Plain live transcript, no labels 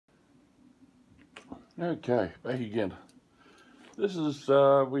Okay, back again. This is,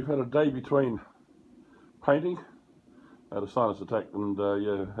 we've had a day between painting. I had a sinus attack and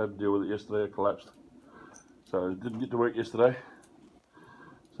yeah, had to deal with it yesterday. I collapsed. So didn't get to work yesterday.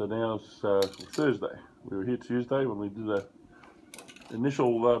 So now it's Thursday. We were here Tuesday when we did the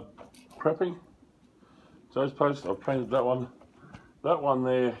initial prepping. So those posts, I've painted that one. That one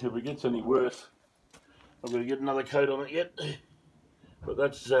there, if it gets any worse, I'm going to get another coat on it yet. But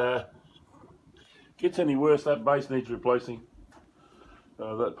that's, gets any worse, that base needs replacing.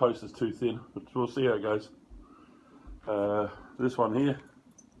 That post is too thin, but we'll see how it goes. This one here,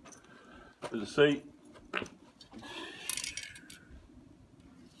 as you see,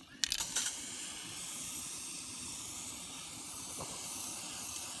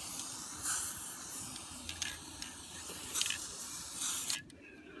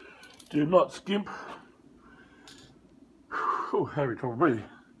 do not skimp. Oh, having trouble breathing.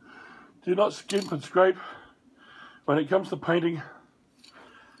 Do not skimp and scrape. When it comes to painting,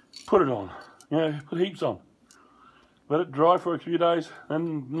 put it on. You know, put heaps on. Let it dry for a few days,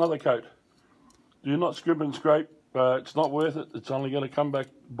 then another coat. Do not skimp and scrape. It's not worth it. It's only going to come back,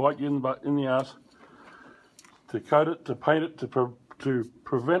 bite you in the ass. To coat it, to paint it, to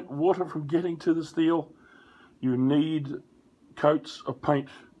prevent water from getting to the steel, you need coats of paint.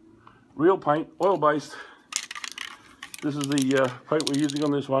 Real paint, oil-based. This is the paint we're using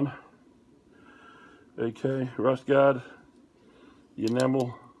on this one. Okay, rust guard,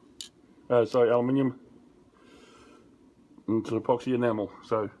 enamel, aluminium, and it's an epoxy enamel.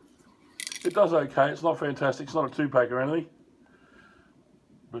 So it does okay. It's not fantastic. It's not a 2-pack or anything,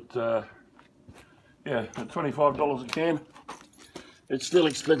 but yeah, at $25 a can, it's still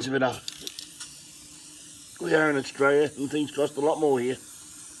expensive enough. We are in Australia and things cost a lot more here.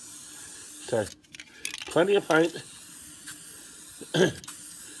 So plenty of paint.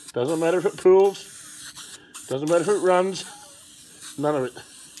 Doesn't matter if it pools. Doesn't matter if it runs, none of it.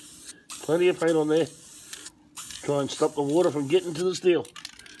 Plenty of paint on there. Try and stop the water from getting to the steel.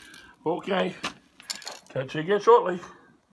 Okay, catch you again shortly.